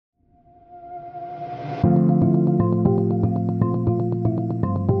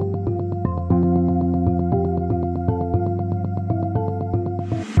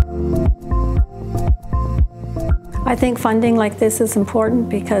I think funding like this is important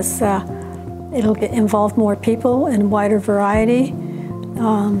because it'll involve more people and wider variety.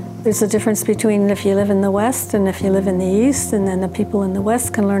 There's a difference between if you live in the West and if you live in the East, and then the people in the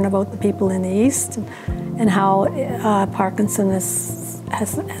West can learn about the people in the East and how Parkinson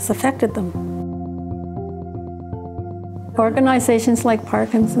has affected them. Organizations like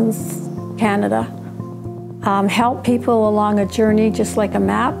Parkinson's Canada help people along a journey just like a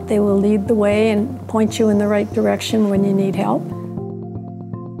map. They will lead the way and point you in the right direction when you need help.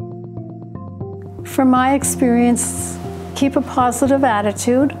 From my experience, keep a positive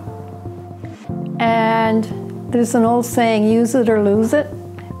attitude. And there's an old saying, use it or lose it.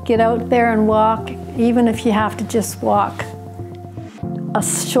 Get out there and walk, even if you have to just walk a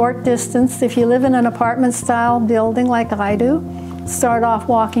short distance. If you live in an apartment style building like I do, start off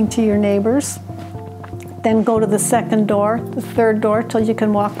walking to your neighbors. Then go to the second door, the third door, till you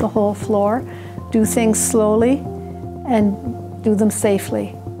can walk the whole floor. Do things slowly and do them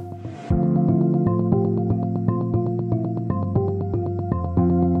safely.